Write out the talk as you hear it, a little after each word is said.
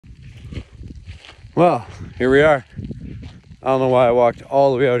Well, here we are. I don't know why I walked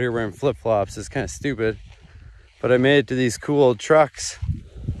all the way out here wearing flip-flops. It's kind of stupid. But I made it to these cool old trucks.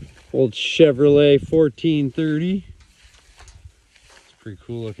 Old Chevrolet 1430. It's a pretty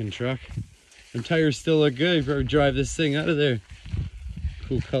cool looking truck. The tires still look good. You probably drive this thing out of there.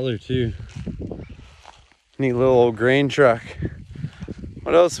 Cool color too. Neat little old grain truck.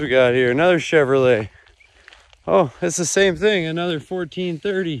 What else we got here? Another Chevrolet. Oh, it's the same thing. Another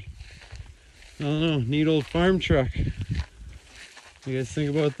 1430. I don't know. Neat old farm truck. What do you guys think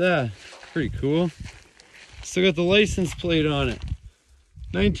about that? Pretty cool. Still got the license plate on it.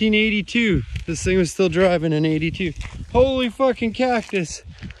 1982. This thing was still driving in 82. Holy fucking cactus.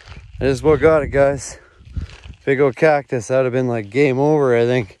 That is what got it, guys. Big old cactus. That would have been like game over, I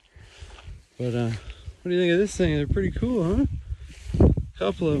think. But what do you think of this thing? They're pretty cool, huh? A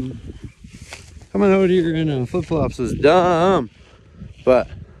couple of them. Coming out here in flip-flops was dumb. But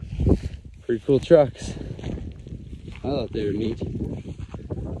pretty cool trucks. I thought they were neat.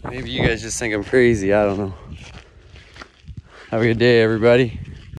 Maybe you guys just think I'm crazy. I don't know. Have a good day, everybody.